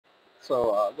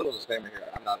So a little disclaimer here,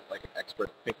 I'm not like an expert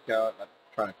at pinky count, I'm not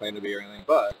trying to claim to be or anything,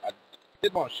 but I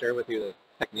did want to share with you the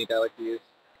technique I like to use.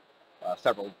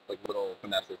 Several like little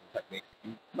finesses and techniques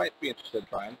you might be interested in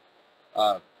trying.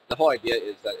 The whole idea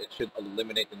is that it should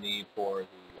eliminate the need for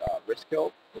the wrist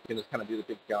kill. You can just kind of do the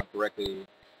pinky count directly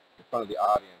in front of the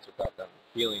audience without them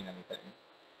feeling anything.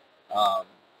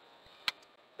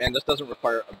 And this doesn't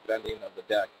require a bending of the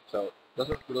deck, so it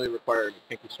doesn't really require any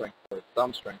pinky strength or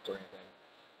thumb strength or anything.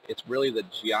 It's really the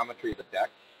geometry of the deck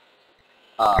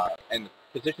and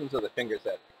the positions of the fingers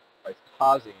that are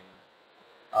causing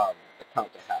the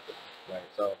count to happen, right?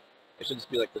 So it should just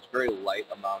be like this very light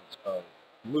amount of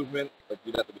movement, but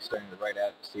you'd have to be staring right at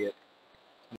it to see it.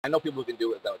 And I know people can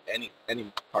do it without any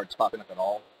cards popping up at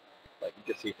all. Like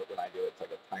you can see when I do it, it's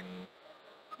like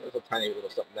there's a tiny little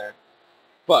something there.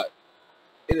 But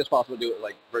it is possible to do it with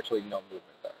like virtually no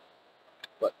movement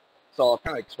there. So I'll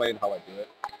kind of explain how I do it.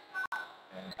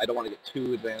 And I don't want to get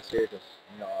too advanced here because,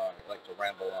 I like to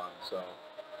ramble on. So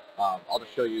I'll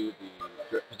just show you the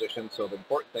grip position. So the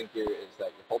important thing here is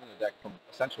that you're holding the deck from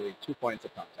essentially 2 points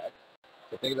of contact.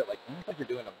 So think of it like almost like you're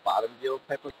doing a bottom deal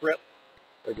type of grip.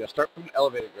 We're going to start from an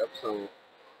elevated grip. So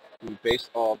the base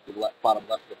of the bottom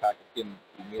left of the packet in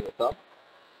the middle thumb.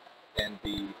 And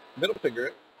the middle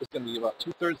finger is going to be about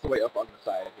 2/3 the way up on the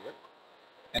side here.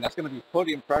 And that's going to be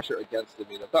putting pressure against the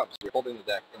middle thumb. So you're holding the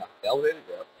deck in an elevated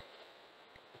grip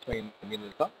between the middle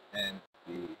thumb and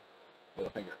the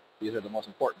middle finger. These are the most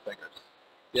important fingers.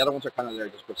 The other ones are kind of there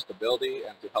just for stability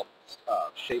and to help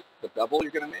shape the bevel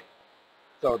you're going to make.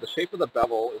 So the shape of the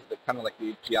bevel is kind of like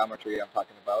the geometry I'm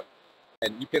talking about.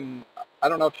 And you can, I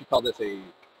don't know if you call this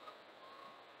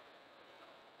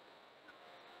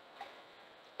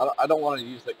I don't want to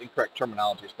use the incorrect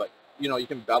terminologies, but you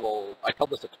can bevel, I call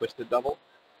this a twisted bevel.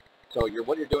 So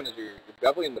what you're doing is you're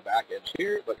beveling the back edge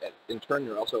here, but in turn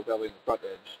you're also beveling the front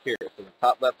edge here. So the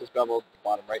top left is beveled, the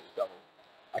bottom right is beveled.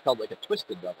 I call it like a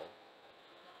twisted bevel.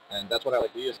 And that's what I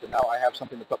like to use, because now I have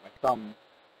something to put my thumb,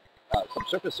 some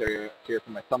surface area here for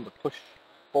my thumb to push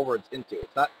forwards into.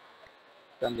 It's not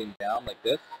bending down like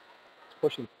this, it's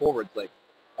pushing forwards like,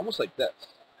 almost like this.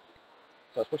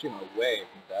 So it's pushing away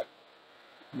from the deck.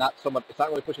 Not so much, it's not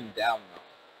really pushing down though.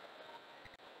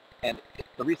 And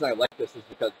the reason I like this is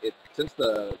because since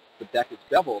the deck is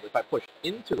beveled, if I push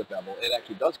into the bevel, it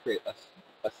actually does create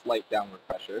a slight downward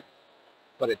pressure,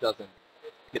 but it doesn't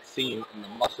get seen in the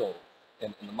muscle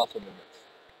in the muscle movements.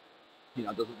 It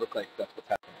doesn't look like that's what's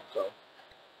happening. So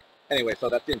anyway, so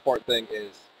that's the important thing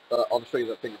is I'll just show you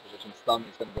the finger positions. Thumb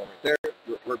is going to go right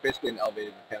there. We're basically in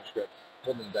elevated mechanics grip,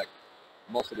 holding the deck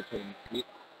mostly between the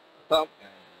thumb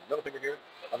and the middle finger here.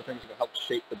 Other fingers are going to help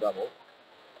shape the bevel.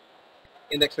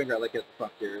 Index finger I like it at the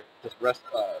front here. Just rest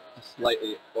just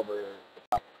slightly over the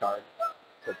top of the card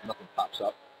so nothing pops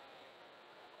up.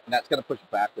 And that's going to push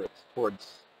backwards towards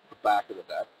the back of the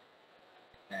deck.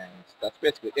 And that's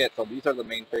basically it. So these are the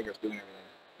main fingers doing everything.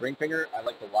 Ring finger, I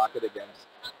like to lock it against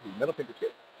the middle finger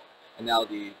tip. And now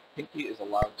the pinky is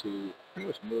allowed to pretty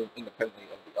much move independently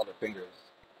of the other fingers.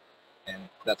 And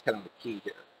that's kind of the key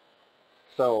here.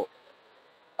 So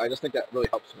I just think that really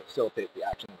helps facilitate the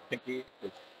action of the pinky.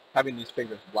 It's having these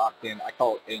fingers locked in, I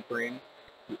call it anchoring.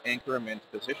 You anchor them into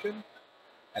position,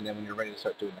 and then when you're ready to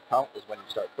start doing the count is when you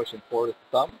start pushing forward with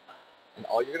the thumb. And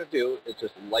all you're going to do is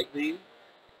just lightly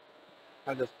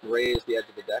kind of just graze the edge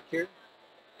of the deck here,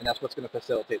 and that's what's going to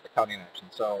facilitate the counting action.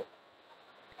 So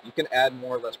you can add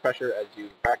more or less pressure as you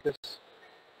practice,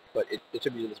 but it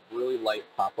should be this really light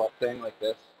pop-up thing like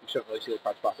this. You shouldn't really see the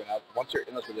cards popping out. Once you're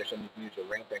in this position, you can use your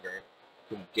ring finger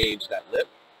to engage that lip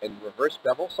and reverse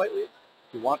bevel slightly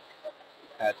if you want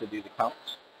to do the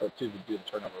counts, or to do the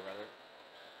turnover rather.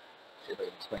 See if I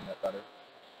can explain that better.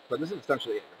 But this is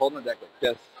essentially it. You're holding the deck like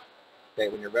this. Okay,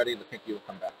 when you're ready, the pinky will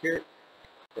come back here.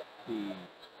 The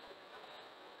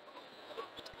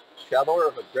shallower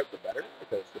of a grip, the better,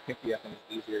 because the pinky, I think,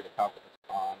 is easier to count if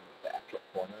it's on the actual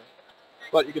corner.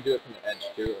 But you can do it from the edge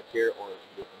too, or here, or you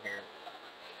can do it from here.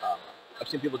 I've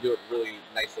seen people do it really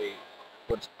nicely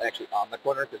when it's actually on the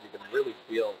corner, because you can really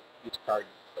feel each card,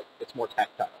 like it's more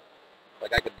tactile.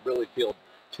 Like I could really feel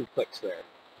 2 clicks there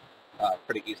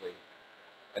pretty easily.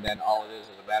 And then all it is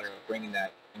a matter of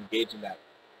engaging that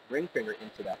ring finger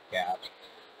into that gap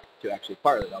to actually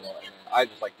fire the double. And I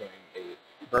just like doing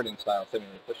a burning style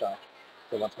simulated push off.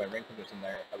 So once my ring finger's in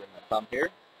there, I bring my thumb here.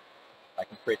 I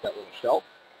can create that little shelf,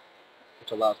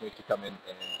 which allows me to come in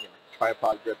and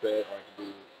tripod grip it, or I can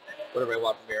do whatever I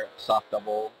want from here, soft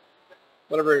double,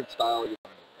 whatever style you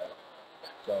want to do.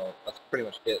 So that's pretty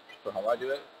much it for how I do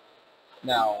it.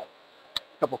 Now,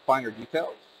 a couple finer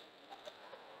details.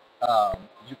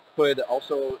 You could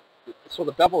also, so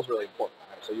the bevel is really important,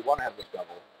 right? So you want to have this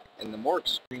bevel, and the more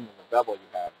extreme of a bevel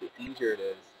you have, the easier it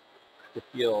is to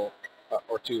feel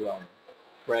or to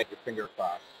drag your finger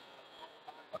across.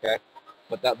 Okay,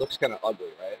 but that looks kind of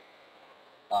ugly, right?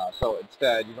 So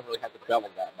instead, you don't really have to bevel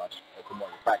that much the more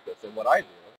you practice. And what I do,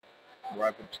 what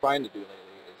I've been trying to do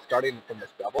lately, is starting from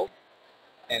this bevel,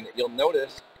 and you'll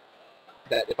notice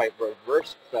that if I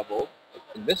reverse bevel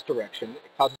in this direction,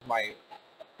 it causes my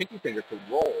pinky finger to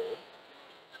roll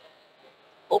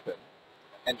open,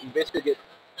 and you basically get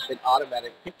an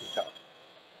automatic pinky count.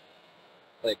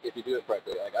 Like if you do it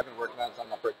correctly. Like I've been working on it, so I'm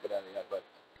not very good at it yet, but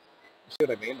you see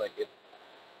what I mean? Like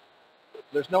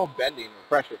there's no bending or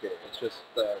pressure here. It's just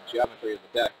the geometry of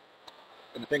the deck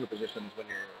and the finger positions when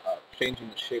you're changing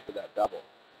the shape of that bevel,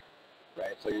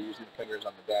 right? So you're using the fingers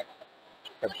on the deck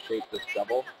to kind of shape this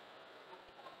bevel,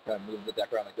 kind of move the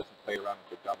deck around like this and play around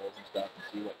with your bevels and stuff and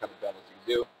see what kind of bevels you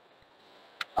can do.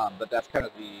 But that's kind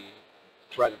of the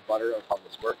bread and butter of how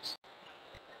this works,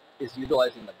 is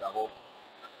utilizing the bevel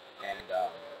and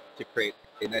to create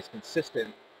a nice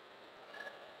consistent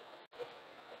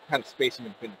kind of spacing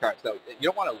between the cards. Now, you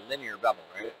don't want a linear bevel,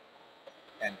 right?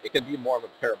 And it can be more of a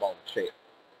parabolic shape.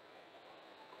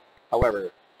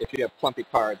 However, if you have clumpy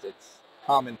cards, it's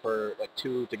common for like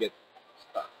two to get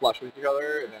flush with each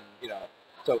other, and then,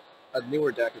 so a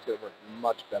newer deck is going to work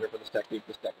much better for this technique.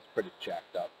 This deck is pretty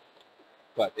jacked up,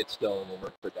 but it still will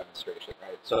work for demonstration,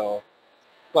 right? So,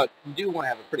 but you do want to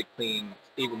have a pretty clean,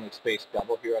 evenly spaced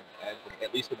bevel here on the edge,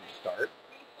 at least when you start.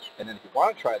 And then if you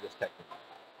want to try this technique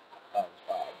of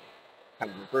kind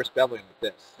of reverse beveling with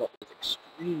this, so it's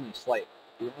extremely slight.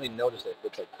 You don't really notice it.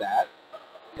 It's like that.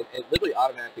 It literally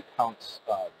automatically counts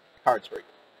cards for you.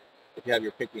 If you have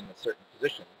your pinky in a certain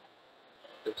position,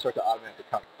 it'll start to automatically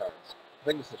count cards. I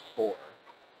think this is 4.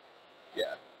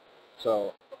 Yeah.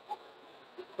 So,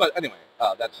 but anyway,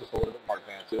 that's just a little bit more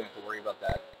advanced. You don't have to worry about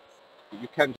that. You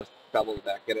can just bevel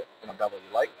that, get it in a bevel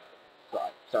you like. So,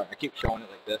 sorry, I keep showing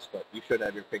it like this, but you should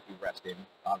have your pinky resting,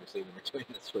 obviously, when you're doing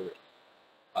this for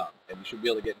and you should be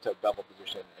able to get into a bevel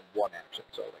position in one action.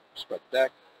 So, like, you spread the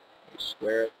deck, you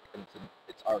square it, and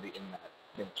it's already in that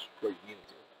pinch where you need it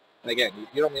to. And again,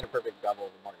 you don't need a perfect bevel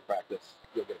the more you practice.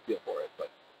 You'll get a feel for it, but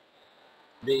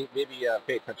maybe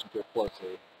pay attention to it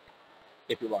closely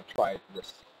if you want to try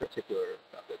this particular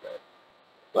method, right?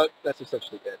 But that's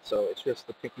essentially it. So it's just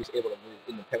the pinky's able to move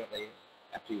independently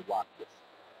after you lock this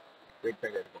ring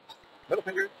finger against middle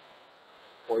finger,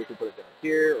 or you can put it down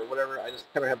here or whatever. I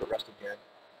just kind of have it resting here.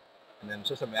 And then it's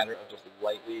just a matter of just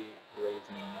lightly raising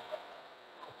the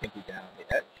pinky down the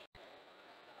edge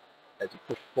as you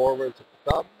push forwards with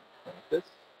the thumb, like this.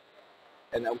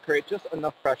 And that will create just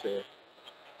enough pressure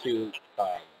to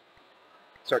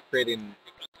start creating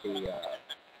a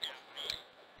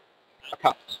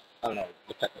count. I don't know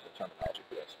the technical terminology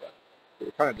for this, but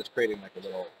we're kind of just creating like a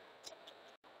little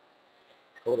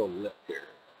lip here,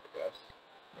 I guess,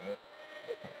 right?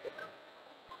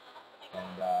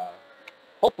 And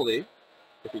hopefully,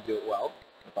 if you do it well,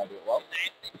 if I do it well,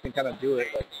 you can kind of do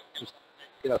it like just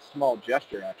in a small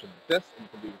gesture action like this, and you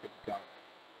can do your pinky count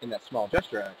in that small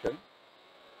gesture action,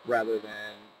 rather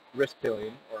than risk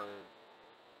killing or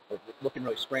looking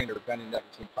really strained or bending neck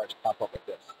and seeing parts pop up like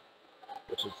this,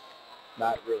 which is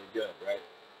not really good, right?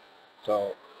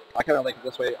 So I kind of like it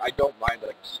this way. I don't mind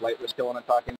like a slight risk kill when I'm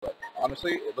talking, but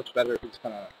honestly, it looks better if it's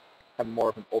kind of have more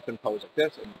of an open pose like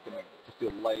this, and you can like, just do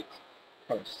a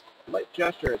light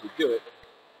gesture as you do it,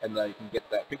 and then you can get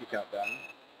that pinky count done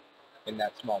in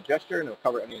that small gesture, and it'll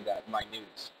cover any of that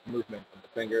minute movement of the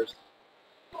fingers.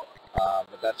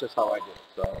 But that's just how I do it.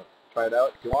 So try it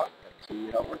out if you want and see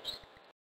how it works.